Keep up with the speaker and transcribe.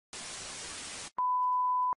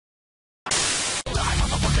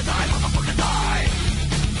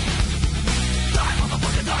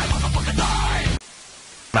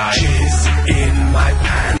like jizz in my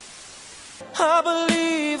pants. I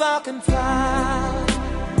believe I can fly.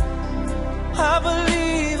 I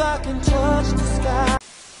believe I can touch the sky.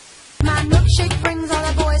 My milkshake brings all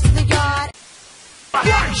the boys to the yard. 1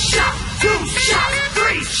 shot, 2 shots,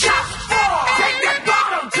 3 shots, 4. Take that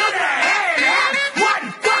bottle to the head and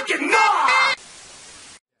 1 fucking more.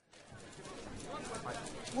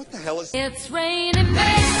 What the hell is... It's raining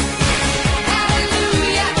men.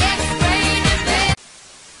 Hallelujah, it's raining men.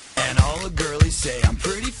 And all the girlies say I'm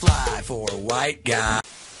pretty fly for a white guy.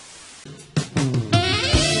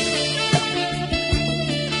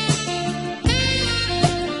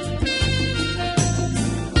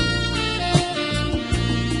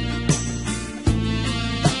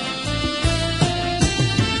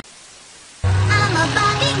 I'm a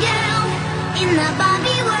Barbie girl in the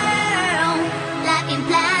Barbie world. Life in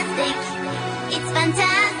plastic, it's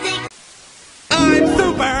fantastic. I'm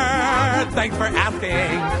super! Thanks for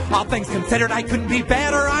asking. All things considered, I couldn't be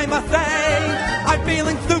better, I must say. I'm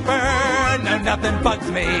feeling super, no, nothing bugs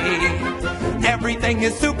me. Everything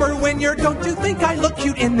is super when you're, don't you think I look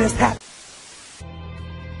cute in this hat?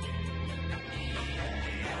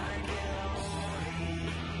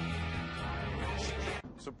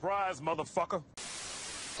 Surprise, motherfucker.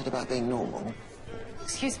 What about being normal?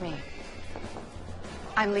 Excuse me.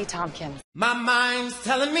 I'm Lee Tompkins. My mind's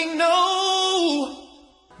telling me no,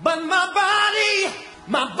 but my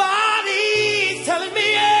body's telling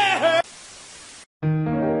me yeah.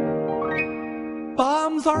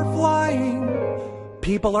 Bombs are flying,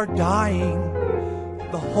 people are dying,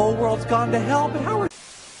 the whole world's gone to hell, but how are...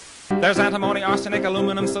 There's antimony, arsenic,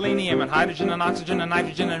 aluminum, selenium, and hydrogen, and oxygen, and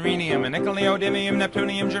nitrogen, and rhenium, and nickel, neodymium,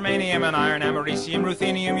 neptunium, germanium, and iron, americium,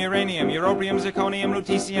 ruthenium, uranium, europium, zirconium,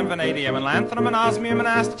 lutetium, vanadium, and lanthanum, and osmium, and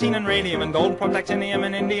astatine, and radium, and gold, protactinium,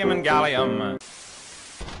 and indium, and gallium.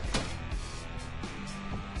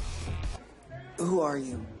 Who are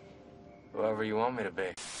you? Whoever you want me to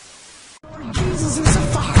be. Jesus is a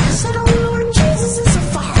fire. I said, oh Lord, Jesus is a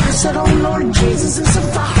fire. I said, oh Lord, Jesus is a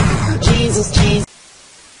fire. Jesus, Jesus.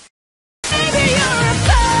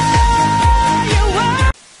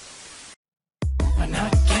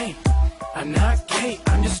 I'm not gay,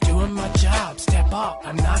 I'm just doing my job. Step up,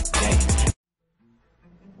 I'm not gay.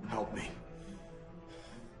 Help me.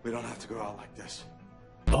 We don't have to go out like this.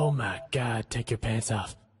 Oh my God, take your pants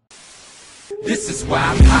off. This is why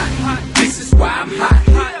I'm hot. This is why I'm hot.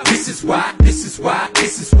 This is why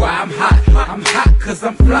I'm hot. I'm hot cause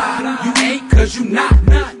I'm fly. You ain't cause you not.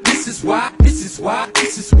 This is why